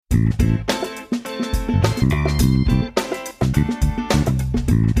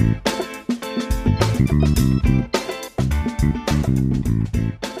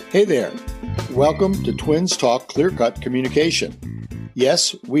Hey there. Welcome to Twins Talk Clear-Cut Communication.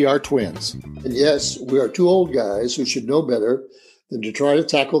 Yes, we are twins. And yes, we are two old guys who should know better than to try to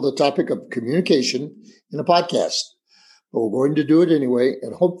tackle the topic of communication in a podcast. But we're going to do it anyway,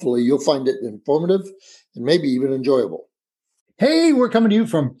 and hopefully you'll find it informative and maybe even enjoyable. Hey, we're coming to you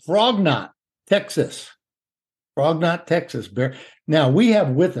from Frog Knot, Texas. Frog Knot, Texas. Now, we have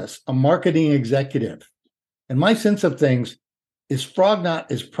with us a marketing executive. And my sense of things is Frog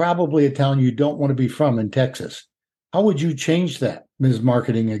Knot is probably a town you don't want to be from in Texas. How would you change that, Ms.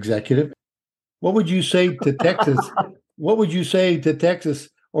 Marketing Executive? What would you say to Texas? What would you say to Texas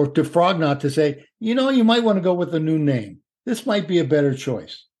or to Frog Knot to say, you know, you might want to go with a new name. This might be a better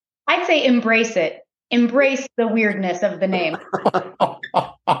choice. I'd say embrace it. Embrace the weirdness of the name.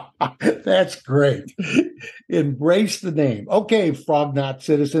 That's great. Embrace the name. Okay, Frog Knot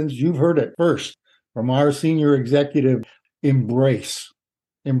citizens, you've heard it first from our senior executive. Embrace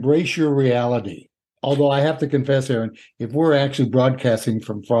your reality. Although I have to confess, Aaron, if we're actually broadcasting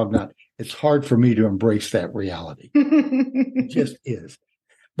from Frog Knot, it's hard for me to embrace that reality. It just is.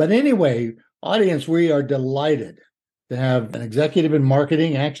 But anyway, audience, we are delighted to have an executive in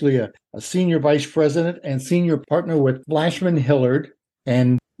marketing, actually a senior vice president and senior partner with Flashman Hillard,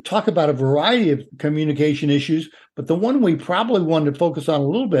 and talk about a variety of communication issues. But the one we probably wanted to focus on a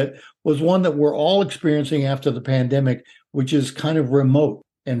little bit was one that we're all experiencing after the pandemic, which is kind of remote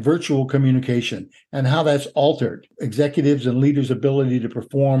and virtual communication and how that's altered executives and leaders' ability to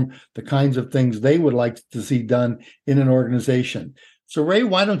perform the kinds of things they would like to see done in an organization. So, Ray,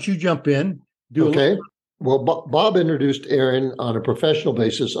 why don't you jump in? Okay. Well, Bob introduced Erin on a professional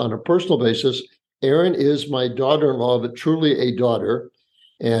basis. On a personal basis, Erin is my daughter-in-law, but truly a daughter.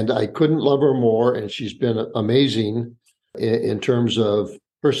 And I couldn't love her more. And she's been amazing in terms of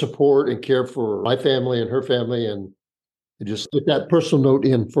her support and care for my family and her family. And just put that personal note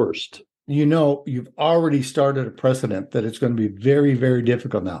in first. You know, you've already started a precedent that it's going to be very, very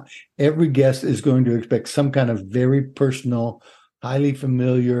difficult now. Every guest is going to expect some kind of very personal, highly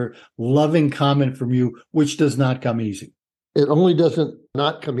familiar, loving comment from you, which does not come easy. It only doesn't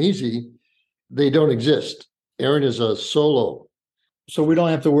not come easy. They don't exist. Erin is a solo. So we don't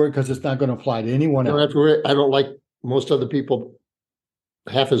have to worry because it's not going to apply to anyone else. I don't have to worry. I don't like most other people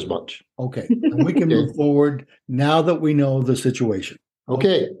half as much. Okay. And we can move forward now that we know the situation.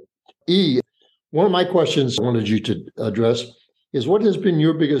 Okay. One of my questions I wanted you to address is what has been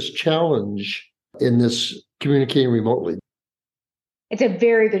your biggest challenge in this communicating remotely? It's a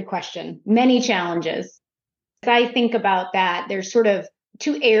very good question. Many challenges. As I think about that, there's sort of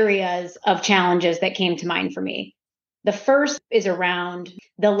two areas of challenges that came to mind for me. The first is around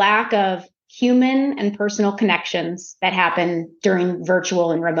the lack of human and personal connections that happen during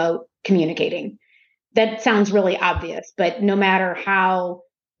virtual and remote communicating. That sounds really obvious, but no matter how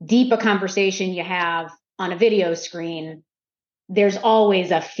deep a conversation you have on a video screen, there's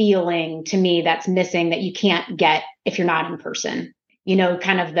always a feeling to me that's missing that you can't get if you're not in person. You know,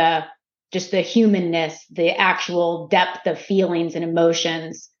 kind of the humanness, the actual depth of feelings and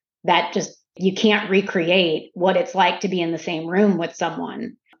emotions that just you can't recreate what it's like to be in the same room with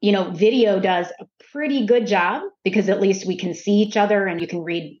someone. You know, video does a pretty good job because at least we can see each other and you can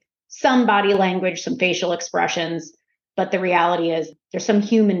read some body language, some facial expressions. But the reality is there's some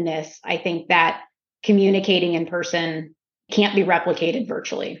humanness, I think, that communicating in person can't be replicated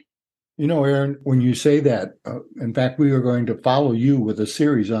virtually. You know, Aaron, when you say that, in fact, we are going to follow you with a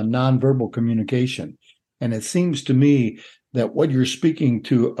series on nonverbal communication. And it seems to me that what you're speaking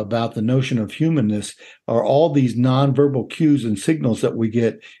to about the notion of humanness are all these nonverbal cues and signals that we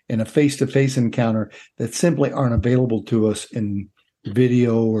get in a face-to-face encounter that simply aren't available to us in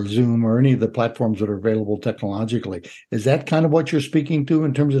video or Zoom or any of the platforms that are available technologically. Is that kind of what you're speaking to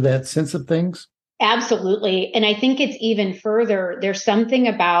in terms of that sense of things? Absolutely. And I think it's even further. There's something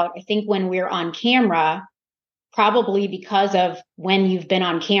about, I think when we're on camera, probably because of when you've been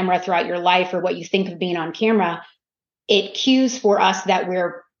on camera throughout your life or what you think of being on camera, it cues for us that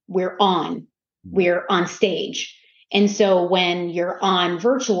we're on stage. And so when you're on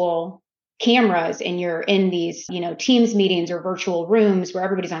virtual cameras and you're in these, Teams meetings or virtual rooms where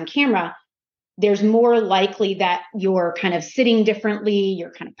everybody's on camera, there's more likely that you're kind of sitting differently,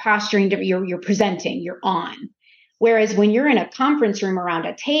 you're kind of posturing differently, you're presenting, you're on. Whereas when you're in a conference room around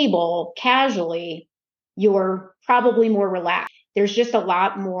a table casually, you're probably more relaxed. There's just a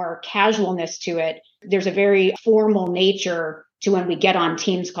lot more casualness to it. There's a very formal nature to when we get on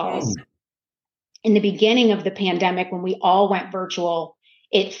Teams calls. In the beginning of the pandemic, when we all went virtual,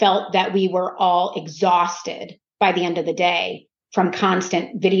 it felt that we were all exhausted by the end of the day from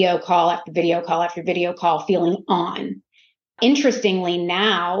constant video call after video call after video call, feeling on. Interestingly,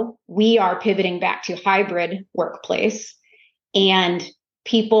 now we are pivoting back to hybrid workplace, and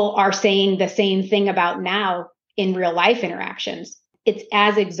people are saying the same thing about now in real life interactions. It's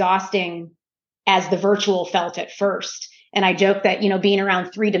as exhausting as the virtual felt at first. And I joke that, being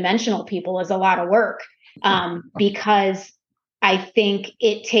around three-dimensional people is a lot of work because I think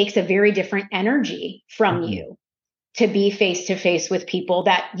it takes a very different energy from you to be face-to-face with people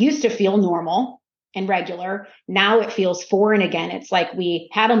that used to feel normal and regular. Now it feels foreign again. It's like we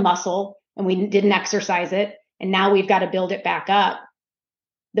had a muscle and we didn't exercise it, and now we've got to build it back up.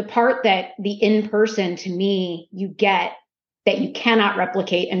 The part that the in-person, to me, you get that you cannot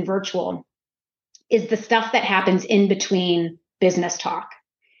replicate in virtual is the stuff that happens in between business talk.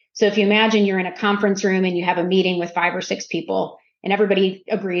 So if you imagine you're in a conference room and you have a meeting with 5 or 6 people and everybody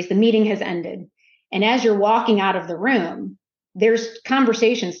agrees the meeting has ended. And as you're walking out of the room, there's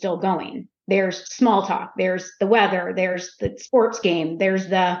conversation still going. There's small talk, there's the weather, there's the sports game, there's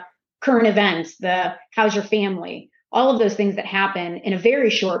the current events, the how's your family, all of those things that happen in a very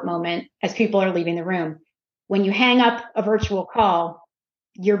short moment as people are leaving the room. When you hang up a virtual call,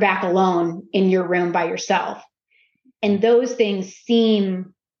 you're back alone in your room by yourself. And those things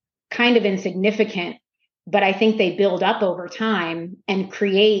seem kind of insignificant, but I think they build up over time and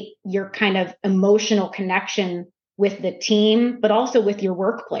create your kind of emotional connection with the team, but also with your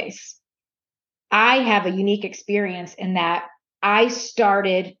workplace. I have a unique experience in that I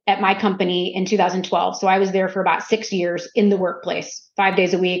started at my company in 2012. So I was there for about 6 years in the workplace, 5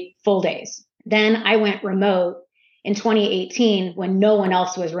 days a week, full days. Then I went remote in 2018 when no one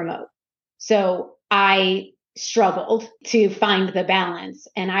else was remote. So I struggled to find the balance.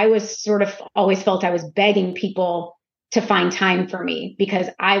 And I was sort of always felt I was begging people to find time for me because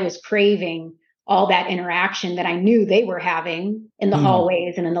I was craving all that interaction that I knew they were having in the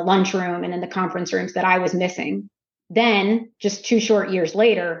hallways and in the lunchroom and in the conference rooms that I was missing. Then just 2 short years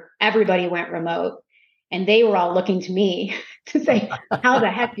later, everybody went remote and they were all looking to me to say, how the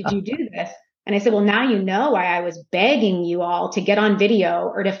heck did you do this? And I said, well, now you know why I was begging you all to get on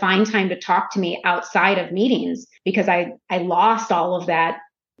video or to find time to talk to me outside of meetings, because I lost all of that,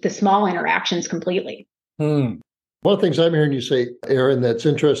 the small interactions completely. One of the things I'm hearing you say, Erin, that's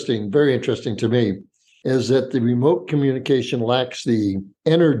interesting, very interesting to me, is that the remote communication lacks the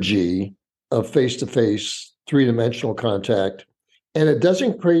energy of face-to-face, three-dimensional contact, and it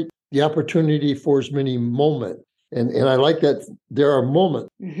doesn't create the opportunity for as many moments. And I like that there are moments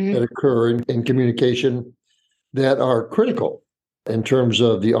that occur in communication that are critical in terms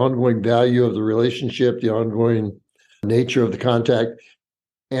of the ongoing value of the relationship, the ongoing nature of the contact.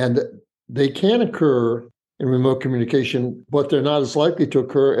 And they can occur in remote communication, but they're not as likely to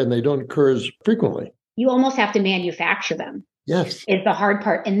occur and they don't occur as frequently. You almost have to manufacture them. Yes. Is the hard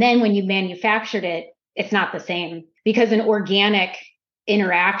part. And then when you manufactured it, it's not the same, because an organic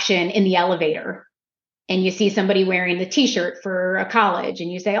interaction in the elevator, and you see somebody wearing the t-shirt for a college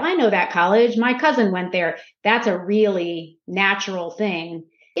and you say, oh, I know that college. My cousin went there. That's a really natural thing.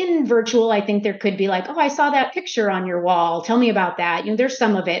 In virtual, I think there could be like, oh, I saw that picture on your wall. Tell me about that. There's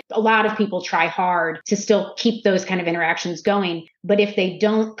some of it. A lot of people try hard to still keep those kind of interactions going. But if they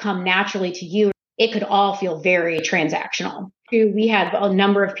don't come naturally to you, it could all feel very transactional. We had a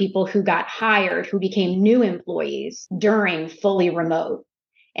number of people who got hired, who became new employees during fully remote.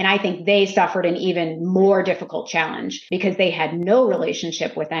 And I think they suffered an even more difficult challenge because they had no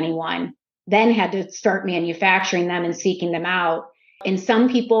relationship with anyone, then had to start manufacturing them and seeking them out. And some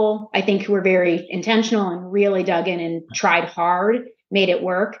people, I think, who were very intentional and really dug in and tried hard, made it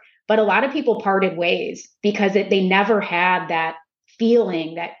work. But a lot of people parted ways because they never had that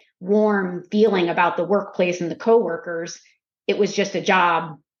feeling, that warm feeling about the workplace and the coworkers. It was just a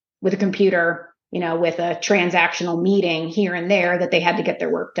job with a computer, with a transactional meeting here and there that they had to get their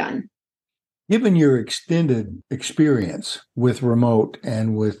work done. Given your extended experience with remote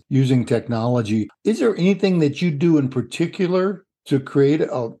and with using technology, is there anything that you do in particular to create,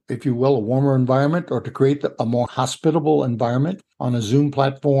 if you will, a warmer environment, or to create a more hospitable environment on a Zoom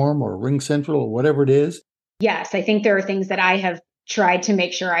platform or RingCentral or whatever it is? Yes, I think there are things that I have tried to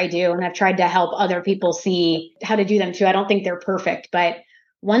make sure I do, and I've tried to help other people see how to do them too. I don't think they're perfect, but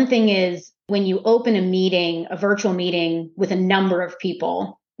one thing is, when you open a virtual meeting with a number of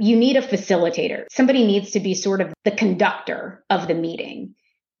people, you need a facilitator. Somebody needs to be sort of the conductor of the meeting,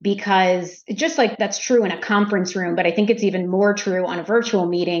 because just like that's true in a conference room, but I think it's even more true on a virtual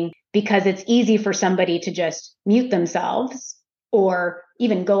meeting, because it's easy for somebody to just mute themselves or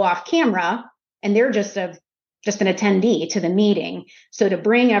even go off camera, and they're just a just an attendee to the meeting. So to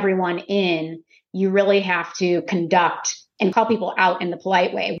bring everyone in, you really have to conduct and call people out in the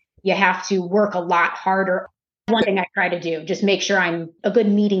polite way. You have to work a lot harder. One thing I try to do, just make sure I'm a good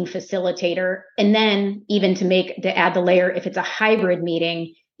meeting facilitator. And then even to add the layer, if it's a hybrid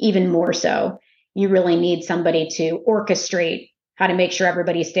meeting, even more so, you really need somebody to orchestrate how to make sure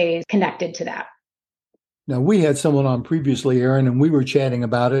everybody stays connected to that. Now, we had someone on previously, Erin, and we were chatting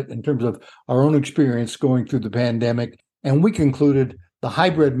about it in terms of our own experience going through the pandemic. And we concluded the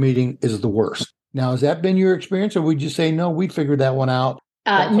hybrid meeting is the worst. Now, has that been your experience, or would you say, no, we figured that one out?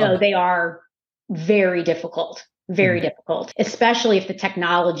 No, they are very difficult, difficult, especially if the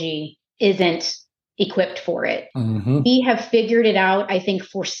technology isn't equipped for it. Mm-hmm. We have figured it out, I think,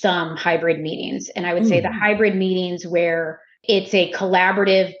 for some hybrid meetings. And I would say the hybrid meetings where it's a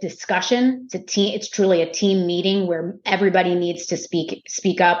collaborative discussion, it's truly a team meeting where everybody needs to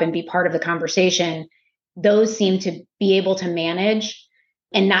speak up and be part of the conversation. Those seem to be able to manage,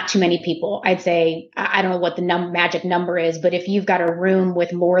 and not too many people. I'd say, I don't know what the magic number is, but if you've got a room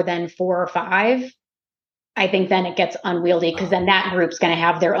with more than 4 or 5, I think then it gets unwieldy, because then that group's going to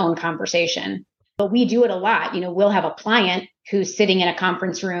have their own conversation. But we do it a lot. We'll have a client who's sitting in a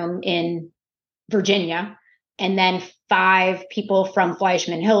conference room in Virginia, and then 5 people from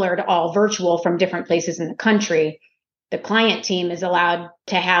Fleischmann Hillard, all virtual from different places in the country. The client team is allowed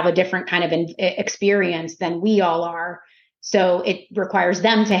to have a different kind of experience than we all are. So it requires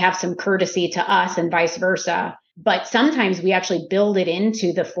them to have some courtesy to us and vice versa. But sometimes we actually build it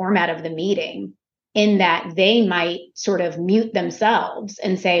into the format of the meeting, in that they might sort of mute themselves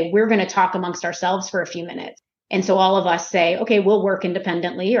and say, we're going to talk amongst ourselves for a few minutes. And so all of us say, okay, we'll work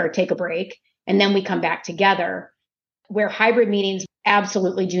independently or take a break, and then we come back together. Where hybrid meetings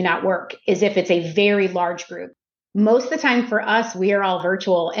absolutely do not work is if it's a very large group. Most of the time for us, we are all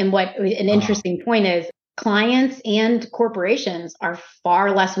virtual. And what an interesting point is, clients and corporations are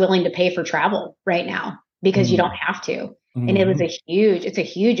far less willing to pay for travel right now, because you don't have to. And it's a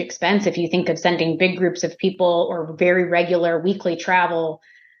huge expense if you think of sending big groups of people or very regular weekly travel.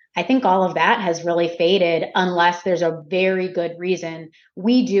 I think all of that has really faded unless there's a very good reason.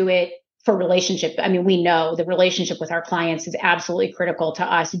 We do it for relationship. I mean, we know the relationship with our clients is absolutely critical to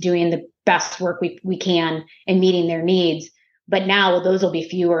us doing the best work we can and meeting their needs. But now those will be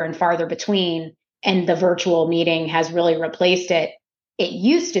fewer and farther between, and the virtual meeting has really replaced it. It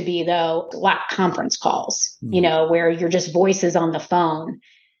used to be, though, a lot of conference calls, where you're just voices on the phone.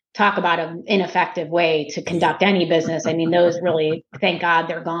 Talk about an ineffective way to conduct any business. I mean, those really, thank God,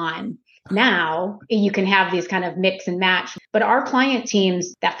 they're gone. Now you can have these kind of mix and match, but our client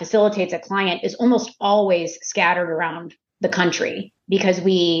teams that facilitates a client is almost always scattered around the country, because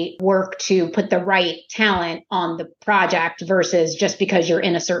we work to put the right talent on the project versus just because you're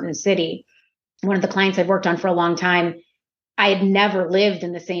in a certain city. One of the clients I've worked on for a long time, I had never lived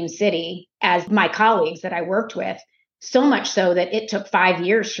in the same city as my colleagues that I worked with, so much so that it took 5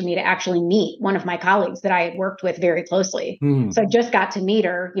 years for me to actually meet one of my colleagues that I had worked with very closely. So I just got to meet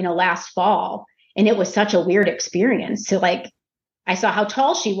her, last fall. And it was such a weird experience to I saw how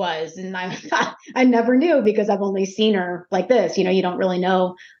tall she was, and I never knew, because I've only seen her like this. You don't really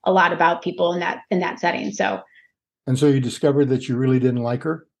know a lot about people in that setting. And so you discovered that you really didn't like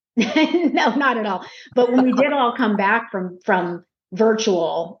her? No, not at all. But when we did all come back from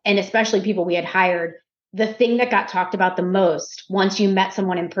virtual, and especially people we had hired, the thing that got talked about the most once you met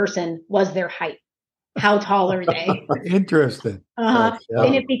someone in person was their height. How tall are they? Interesting. Yeah.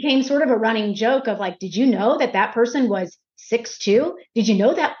 And it became sort of a running joke of did you know that person was 6'2"? Did you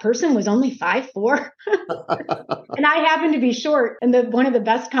know that person was only 5'4"? And I happened to be short. And one of the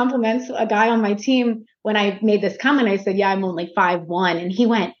best compliments, a guy on my team, when I made this comment, I said, yeah, I'm only 5'1". And he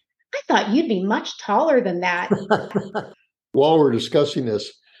went, I thought you'd be much taller than that. While we're discussing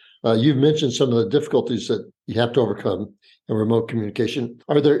this, you've mentioned some of the difficulties that you have to overcome in remote communication.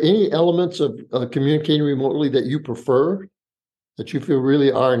 Are there any elements of communicating remotely that you prefer, that you feel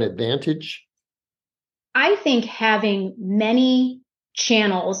really are an advantage? I think having many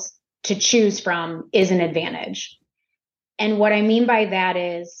channels to choose from is an advantage. And what I mean by that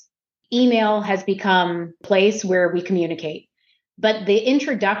is email has become a place where we communicate. But the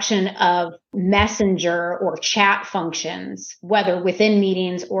introduction of messenger or chat functions, whether within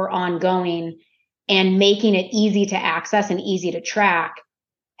meetings or ongoing, and making it easy to access and easy to track,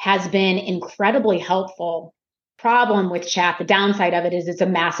 has been incredibly helpful. Problem with chat, the downside of it is it's a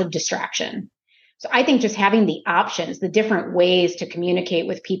massive distraction. So I think just having the options, the different ways to communicate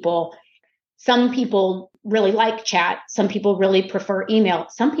with people. Some people really like chat. Some people really prefer email.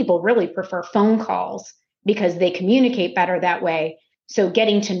 Some people really prefer phone calls because they communicate better that way. So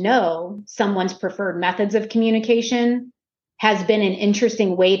getting to know someone's preferred methods of communication has been an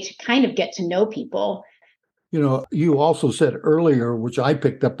interesting way to kind of get to know people. You also said earlier, which I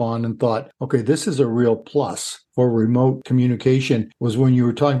picked up on and thought, okay, this is a real plus for remote communication, was when you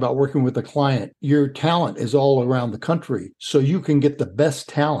were talking about working with a client. Your talent is all around the country. So you can get the best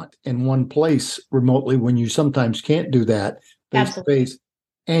talent in one place remotely when you sometimes can't do that face to face.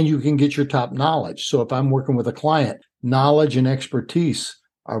 And you can get your top knowledge. So if I'm working with a client, knowledge and expertise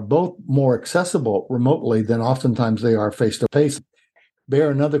are both more accessible remotely than oftentimes they are face to face. Bear,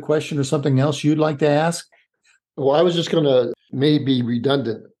 another question or something else you'd like to ask? Well, I was just going to maybe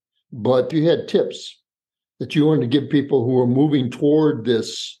redundant, but you had tips that you wanted to give people who are moving toward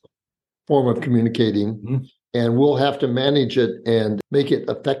this form of communicating, and will have to manage it and make it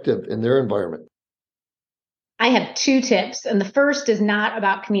effective in their environment. I have 2 tips. And the first is not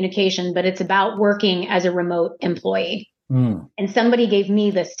about communication, but it's about working as a remote employee. And somebody gave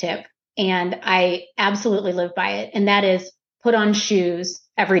me this tip, and I absolutely live by it. And that is put on shoes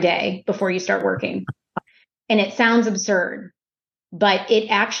every day before you start working. And it sounds absurd, but it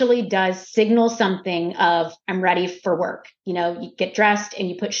actually does signal something of, I'm ready for work. You get dressed and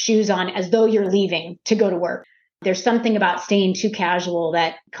you put shoes on as though you're leaving to go to work. There's something about staying too casual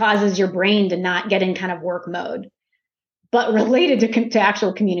that causes your brain to not get in kind of work mode. But related to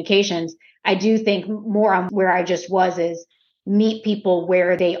actual communications, I do think more on where I just was is meet people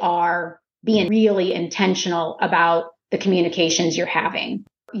where they are, being really intentional about the communications you're having.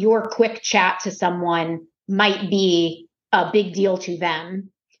 Your quick chat to someone might be a big deal to them.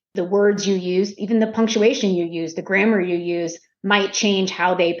 The words you use, even the punctuation you use, the grammar you use might change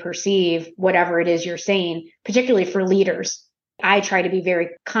how they perceive whatever it is you're saying, particularly for leaders. I try to be very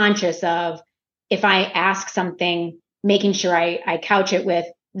conscious of, if I ask something, making sure I couch it with,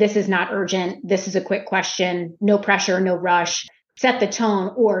 this is not urgent, this is a quick question, no pressure, no rush, set the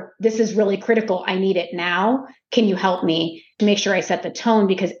tone, or this is really critical, I need it now, can you help me? To make sure I set the tone,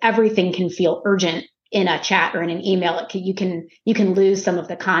 because everything can feel urgent in a chat or in an email. You can lose some of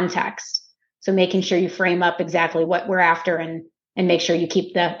the context. So making sure you frame up exactly what we're after and make sure you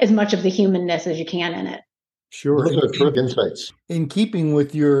keep as much of the humanness as you can in it. Sure. Those are terrific insights. In keeping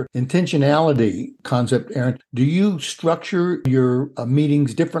with your intentionality concept, Erin, do you structure your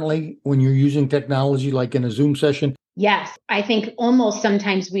meetings differently when you're using technology, like in a Zoom session? Yes. I think almost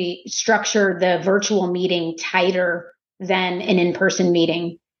sometimes we structure the virtual meeting tighter than an in-person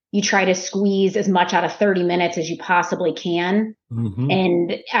meeting. You try to squeeze as much out of 30 minutes as you possibly can.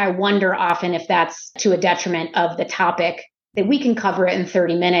 And I wonder often if that's to a detriment of the topic, that we can cover it in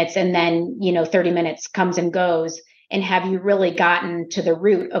 30 minutes and then, 30 minutes comes and goes, and have you really gotten to the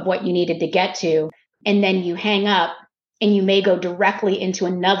root of what you needed to get to? And then you hang up and you may go directly into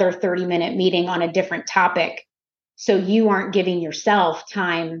another 30-minute meeting on a different topic. So you aren't giving yourself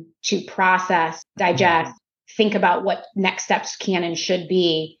time to process, digest, think about what next steps can and should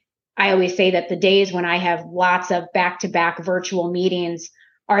be. I always say that the days when I have lots of back-to-back virtual meetings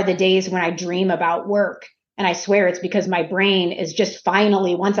are the days when I dream about work. And I swear it's because my brain is just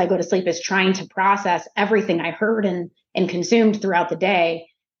finally, once I go to sleep, is trying to process everything I heard and consumed throughout the day.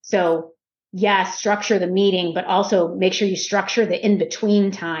 So yes, structure the meeting, but also make sure you structure the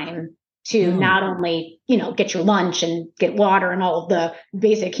in-between time to not only, get your lunch and get water and all of the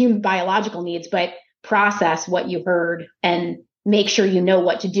basic human biological needs, but process what you heard and make sure you know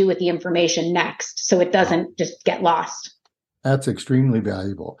what to do with the information next, so it doesn't just get lost. That's extremely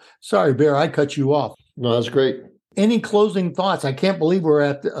valuable. Sorry, Bear, I cut you off. No, that's great. Any closing thoughts? I can't believe we're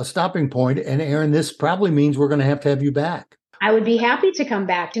at a stopping point. And Erin, this probably means we're going to have you back. I would be happy to come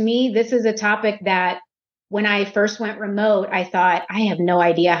back. To me, this is a topic that when I first went remote, I thought, I have no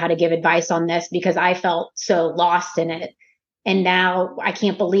idea how to give advice on this because I felt so lost in it. And now I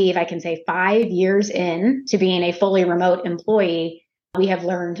can't believe I can say 5 years in to being a fully remote employee, we have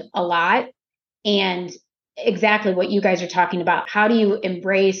learned a lot. And exactly what you guys are talking about. How do you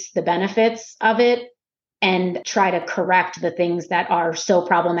embrace the benefits of it and try to correct the things that are so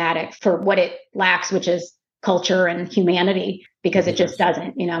problematic for what it lacks, which is culture and humanity, because it just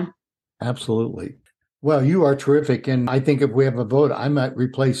doesn't, Absolutely. Well, you are terrific. And I think if we have a vote, I might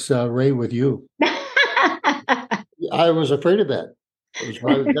replace Ray with you. I was afraid of that.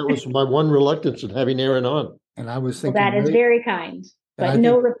 That was my one reluctance in having Erin on. And I was thinking, that is very kind, but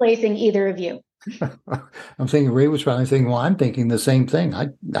no replacing either of you. I'm thinking Ray was probably thinking, well, I'm thinking the same thing.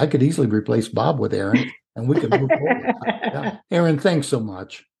 I could easily replace Bob with Erin and we could move forward. Yeah. Erin, thanks so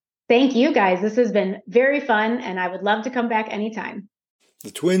much. Thank you, guys. This has been very fun, and I would love to come back anytime.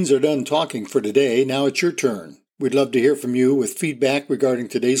 The twins are done talking for today. Now it's your turn. We'd love to hear from you with feedback regarding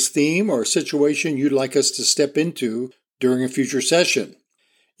today's theme or a situation you'd like us to step into. during a future session.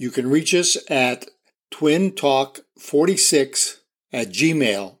 You can reach us at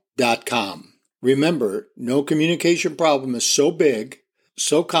twintalk46@gmail.com. Remember, no communication problem is so big,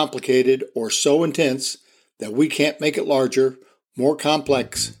 so complicated, or so intense that we can't make it larger, more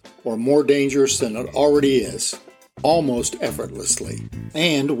complex, or more dangerous than it already is, almost effortlessly.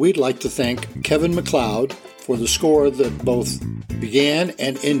 And we'd like to thank Kevin MacLeod for the score that both began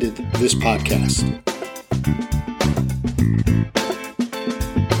and ended this podcast.